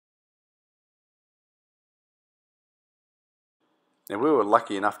Now, we were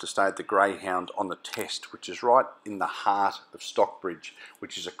lucky enough to stay at the Greyhound on the Test, which is right in the heart of Stockbridge,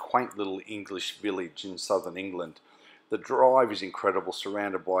 which is a quaint little English village in southern England. The drive is incredible,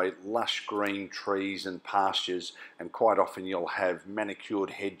 surrounded by lush green trees and pastures, and quite often you'll have manicured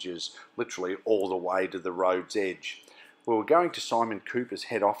hedges literally all the way to the road's edge. We were going to Simon Cooper's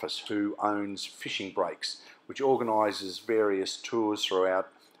head office, who owns Fishing Breaks, which organises various tours throughout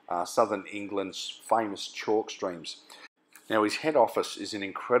southern England's famous chalk streams. Now, his head office is an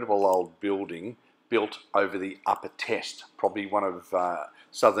incredible old building built over the Upper Test, probably one of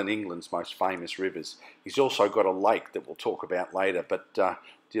southern England's most famous rivers. He's also got a lake that we'll talk about later, but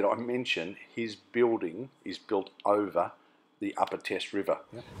did I mention his building is built over the Upper Test River?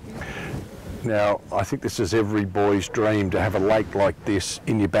 Yep. Now, I think this is every boy's dream, to have a lake like this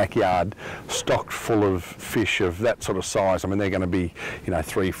in your backyard, stocked full of fish of that sort of size. I mean, they're going to be, you know,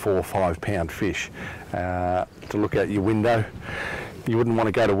 3, 4, 5 pound fish. To look out your window, you wouldn't want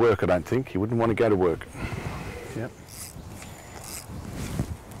to go to work, I don't think. You wouldn't want to go to work. Yep.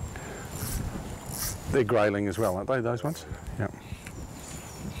 They're grayling as well, aren't they, those ones? Yep.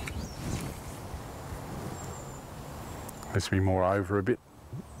 Has to be more over a bit,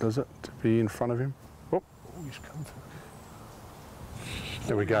 does it, to be in front of him? Oh, he's come through.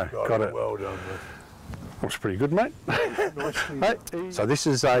 There we go, got it. Well done, mate. Looks pretty good, mate. Nicely. So this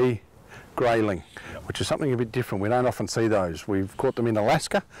is a grayling, which is something a bit different. We don't often see those. We've caught them in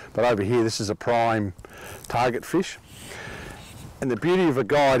Alaska, but over here this is a prime target fish. And the beauty of a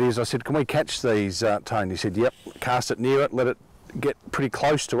guide is, I said, can we catch these, Tone? He said, yep, cast it near it, let it get pretty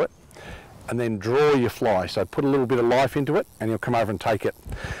close to it, and then draw your fly. So put a little bit of life into it and you'll come over and take it.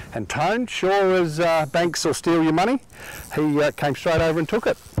 And Tone, sure as banks will steal your money, he came straight over and took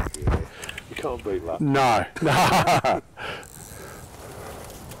it. Yeah. You can't beat that. No.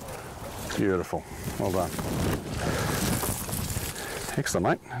 Beautiful. Well done. Excellent,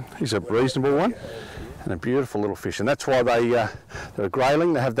 mate. He's a reasonable one and a beautiful little fish. And that's why they're a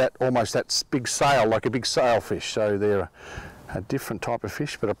grayling. They have that almost that big sail, like a big sailfish. So they're a different type of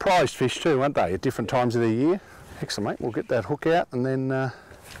fish, but a prized fish too, aren't they, at different times of the year? Excellent, mate. We'll get that hook out and then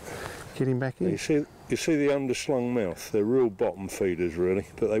get him back in. You see the underslung mouth? They're real bottom feeders, really,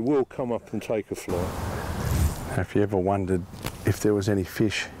 but they will come up and take a fly. If you ever wondered if there was any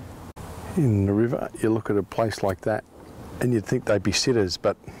fish in the river, you look at a place like that and you'd think they'd be sitters,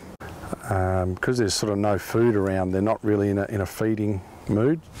 but because there's sort of no food around, they're not really in a feeding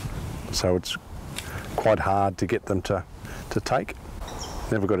mood, so it's quite hard to get them to take.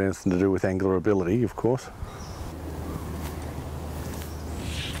 Never got anything to do with angler ability, of course.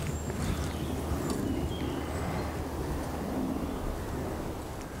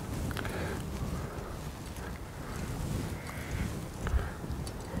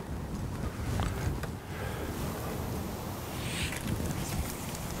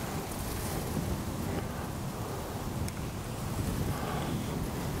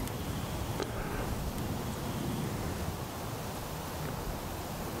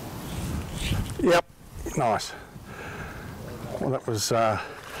 Yep, nice. Well, that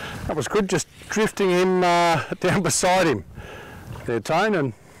was good. Just drifting him down beside him there, Tone,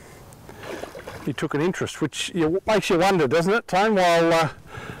 and he took an interest, which makes you wonder, doesn't it, Tone? While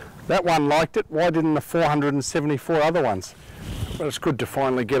that one liked it, why didn't the 474 other ones? But it's good to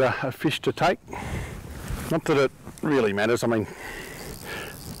finally get a fish to take. Not that it really matters, I mean,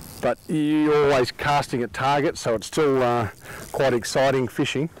 but you're always casting at target, so it's still quite exciting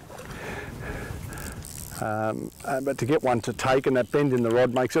fishing. But to get one to take, and that bend in the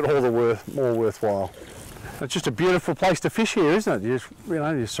rod makes it all the more worthwhile. It's just a beautiful place to fish here, isn't it?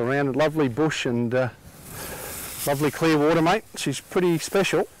 You're surrounded, lovely bush and lovely clear water, mate. She's pretty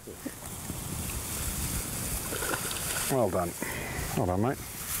special. Well done, mate.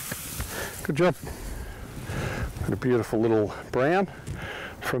 Good job. Got a beautiful little brown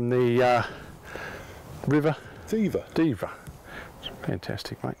from the river. Diva.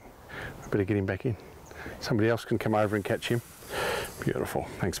 Fantastic, mate. I better get him back in. Somebody else can come over and catch him. Beautiful.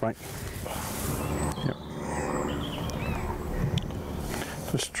 Thanks, mate. Yep.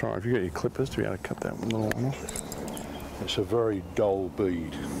 Just try, have you got your clippers to be able to cut that little one off? It's a very dull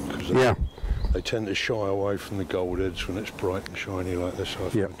bead. Yeah. They tend to shy away from the gold edge when it's bright and shiny like this, I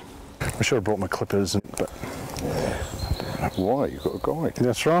Yep. find. I should have brought my clippers, but... Why? You've got a guide.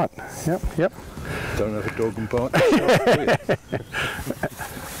 That's right. Yep. Don't have a dog and bite yourself, do you?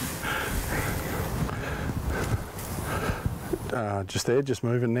 Just there, just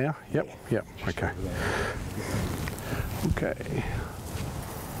moving now. Yep, okay. Okay.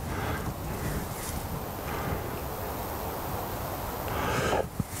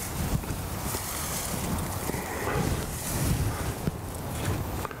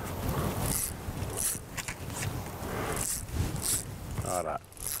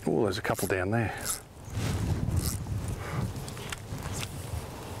 Oh, there's a couple down there.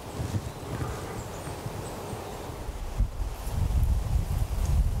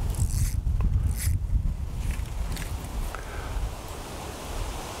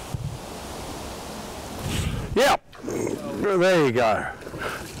 Yep, there you go.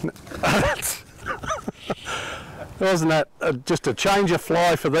 Wasn't that just a change of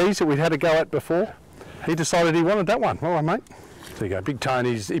fly for these that we'd had to go at before? He decided he wanted that one. All right, mate. There you go, Big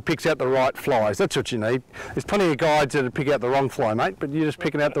Tony, he picks out the right flies. That's what you need. There's plenty of guides that pick out the wrong fly, mate, but you're just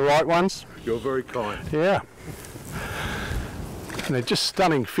picking out the right ones. You're very kind. Yeah. And they're just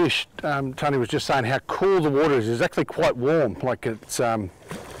stunning fish. Tony was just saying how cool the water is. It's actually quite warm, like it's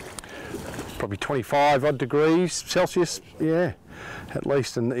probably 25 odd degrees Celsius, yeah, at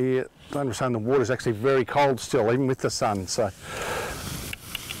least. And Tony was saying the water's actually very cold still, even with the sun, so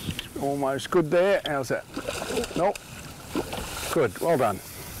almost good there. How's that? Nope. Good, well done.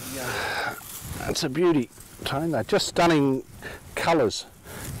 That's a beauty, Tony. They're just stunning colours.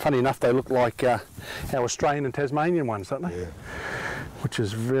 Funny enough, they look like our Australian and Tasmanian ones, don't they? Yeah. Which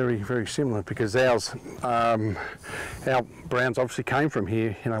is very, very similar, because ours, our browns obviously came from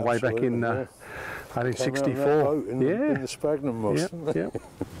here, you know, absolutely, way back in 1864. In the sphagnum moss. Yeah.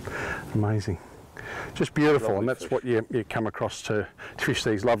 Amazing. Just beautiful, lovely, and that's fish. What you come across to fish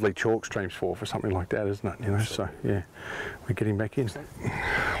these lovely chalk streams for something like that, isn't it? You know, so yeah, we're getting back in.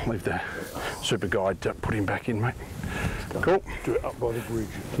 Leave the super guide to put him back in, mate. Cool. Do it up by the bridge.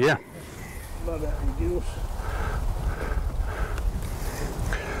 Yeah. Not that ridiculous.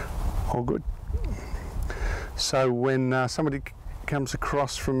 All good. So when somebody comes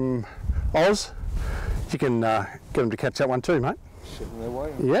across from Oz, you can get them to catch that one too, mate. Sitting there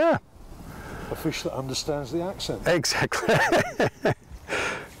waiting. Yeah. A fish that understands the accent. Exactly.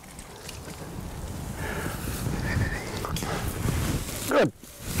 Good.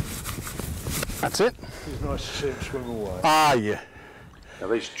 That's it. It's nice to see him swim away. Ah, yeah. Now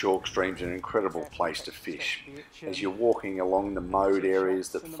these chalk streams are an incredible place to fish. As you're walking along the mode areas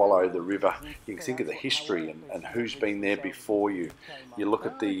that follow the river, you can think of the history and who's been there before you. You look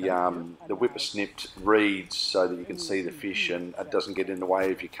at the whipper-snipped reeds so that you can see the fish and it doesn't get in the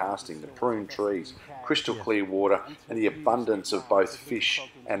way of your casting. The prune trees, crystal clear water, and the abundance of both fish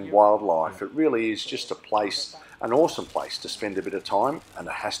and wildlife. It really is just a place, an awesome place to spend a bit of time, and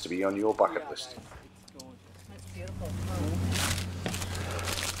it has to be on your bucket list.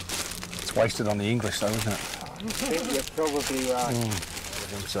 Wasted on the English though, isn't it? You're probably right.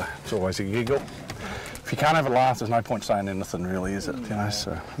 So it's always a giggle. If you can't have a laugh, there's no point saying anything really, is it? You know,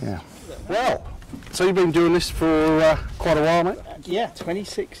 so yeah. Well, so you've been doing this for quite a while, mate? Yeah,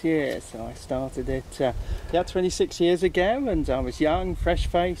 26 years. So I started it 26 years ago, and I was young,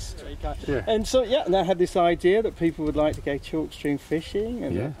 fresh-faced. Yeah. And so, and I had this idea that people would like to go chalk stream fishing,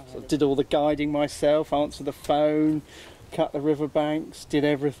 and I sort of did all the guiding myself, answered the phone, cut the riverbanks, did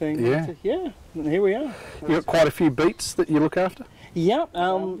everything. Yeah. And here we are. You've got quite a few beats that you look after? Yeah,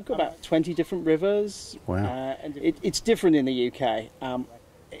 we've got about 20 different rivers. Wow. And it's different in the UK.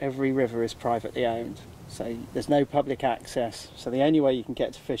 Every river is privately owned, so there's no public access. So the only way you can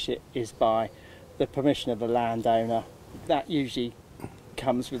get to fish it is by the permission of the landowner. That usually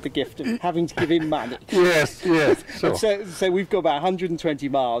comes with the gift of having to give him money. Yes, sure. So we've got about 120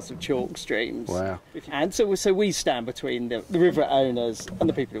 miles of chalk streams. Wow. And so we stand between the river owners and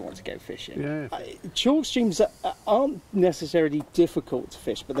the people who want to go fishing. Yeah. Chalk streams aren't necessarily difficult to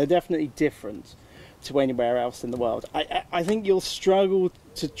fish, but they're definitely different to anywhere else in the world. I think you'll struggle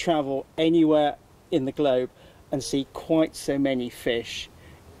to travel anywhere in the globe and see quite so many fish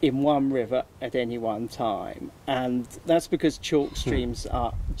in one river at any one time, and that's because chalk streams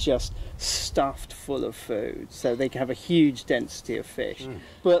are just stuffed full of food, so they can have a huge density of fish.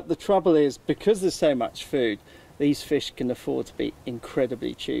 But the trouble is, because there's so much food, these fish can afford to be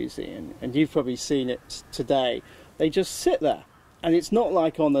incredibly choosy, and you've probably seen it today. They just sit there, and it's not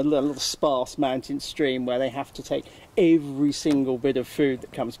like on a little sparse mountain stream where they have to take every single bit of food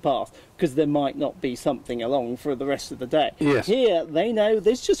that comes past, because there might not be something along for the rest of the day. Yes. Here, they know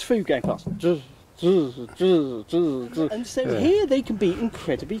there's just food going past. And so here they can be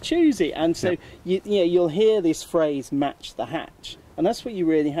incredibly choosy. And so you'll hear this phrase, match the hatch. And that's what you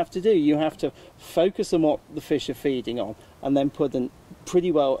really have to do. You have to focus on what the fish are feeding on and then put a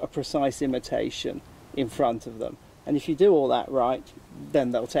precise imitation in front of them. And if you do all that right,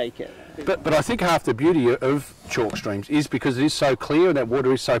 then they'll take it. But I think half the beauty of chalk streams is because it is so clear and that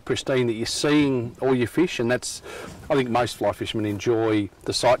water is so pristine that you're seeing all your fish, and that's, I think most fly fishermen enjoy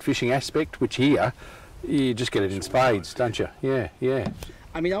the sight fishing aspect, which here you just get it in spades, don't you? Yeah.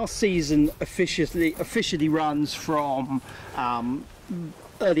 I mean, our season officially runs from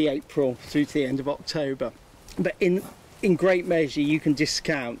early April through to the end of October. But in great measure, you can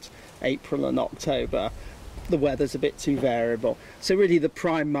discount April and October. The weather's a bit too variable. So really the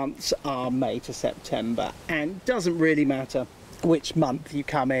prime months are May to September, and it doesn't really matter which month you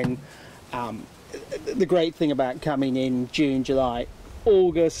come in. The great thing about coming in June, July,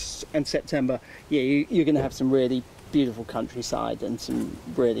 August and September, yeah, you're going to have some really beautiful countryside and some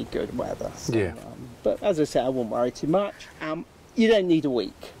really good weather. So, Yeah. But as I said, I won't worry too much. You don't need a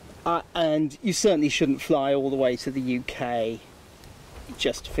week, and you certainly shouldn't fly all the way to the UK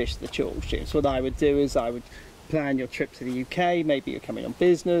just to fish the chalk streams. What I would do is I would plan your trip to the UK. Maybe you're coming on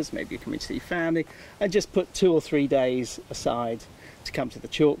business, maybe you're coming to see family, and just put 2 or 3 days aside to come to the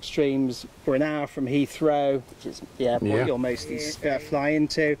chalk streams. For an hour from Heathrow, which is the airport you'll mostly fly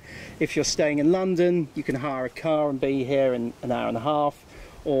into. If you're staying in London, you can hire a car and be here in an hour and a half,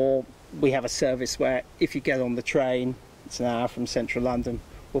 or we have a service where if you get on the train, it's an hour from central London,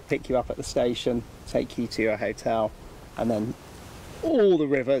 we'll pick you up at the station, take you to your hotel, and then all the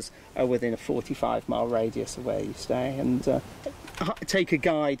rivers are within a 45-mile radius of where you stay. And take a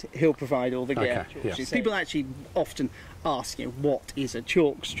guide, he'll provide all the gear. Yeah. People actually often ask, you know, what is a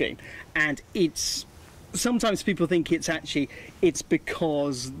chalk stream? And it's sometimes people think it's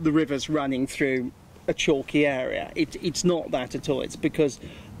because the river's running through a chalky area. It's not that at all. It's because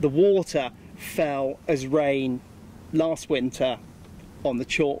the water fell as rain last winter on the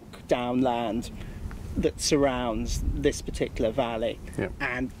chalk downland that surrounds this particular valley,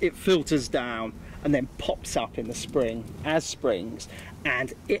 and it filters down and then pops up in the spring as springs,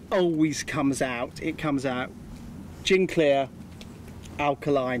 and it always comes out. It comes out gin clear,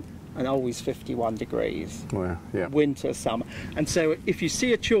 alkaline, and always 51 degrees. Well, yeah. Winter, summer. And so if you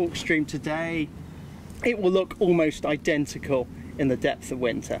see a chalk stream today, it will look almost identical in the depth of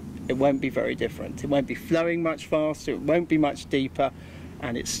winter. It won't be very different. It won't be flowing much faster, it won't be much deeper,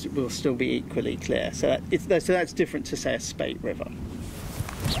 and it will still be equally clear. So that's different to, say, a spate river.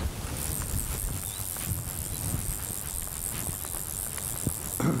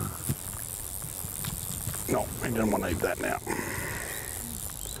 No, we don't want to eat that now.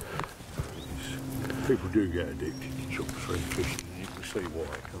 People do get addicted to chalk stream fishing, and you can see why.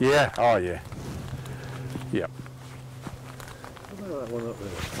 Yeah, oh yeah. Yep. What about that one up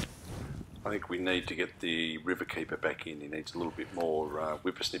there? I think we need to get the river keeper back in. He needs a little bit more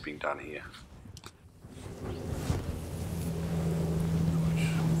whippersnipping done here.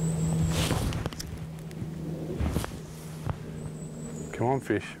 Come on,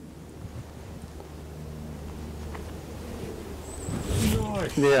 fish.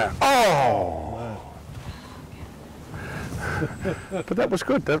 Nice. Yeah. Oh! But that was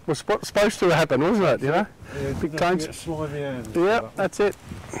good. That was what's supposed to happen, wasn't it? You know? Yeah, big tones. Slimy hands. Yeah, that's it.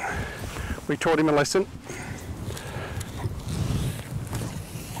 We taught him a lesson.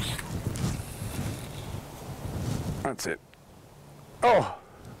 That's it. Oh!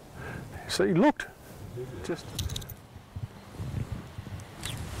 So he looked. Just.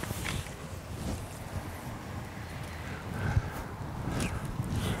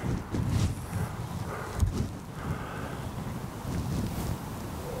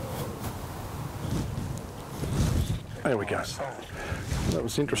 There we go. That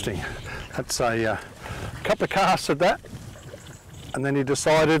was interesting. That's a couple of casts of that, and then he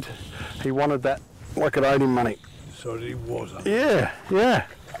decided he wanted that like it owed him money. So he wasn't. Yeah, yeah.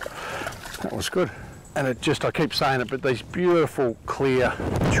 That was good. And it just, I keep saying it, but these beautiful, clear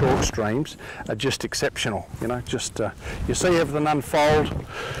chalk streams are just exceptional. You know, just you see everything unfold.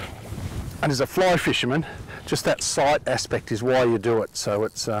 And as a fly fisherman, just that sight aspect is why you do it. So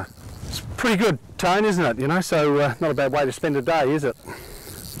it's pretty good tone, isn't it? You know, so not a bad way to spend a day, is it?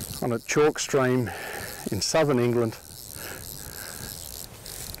 On a chalk stream in southern England.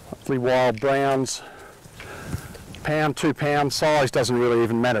 Lovely wild browns. Pound, 2 pound size doesn't really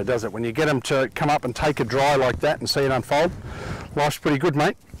even matter, does it? When you get them to come up and take a dry like that and see it unfold, life's pretty good,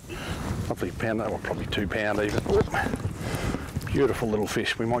 mate. Lovely pound, or probably 2 pound even. Ooh. Beautiful little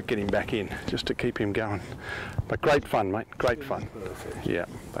fish. We might get him back in just to keep him going. But great fun, mate. Great fun. Perfect. Yeah,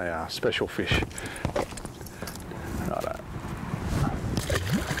 they are special fish. Righto.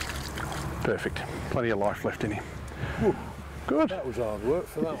 Perfect. Plenty of life left in him. Ooh, good. that was hard work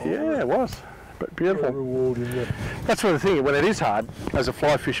for that one. Yeah, it was. But beautiful. Very rewarding. Yeah. That's what the thing. When it is hard, as a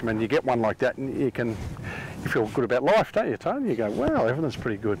fly fisherman, you get one like that, and you feel good about life, don't you, Tony? You go, wow, everything's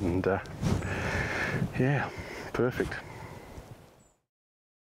pretty good, and yeah, perfect.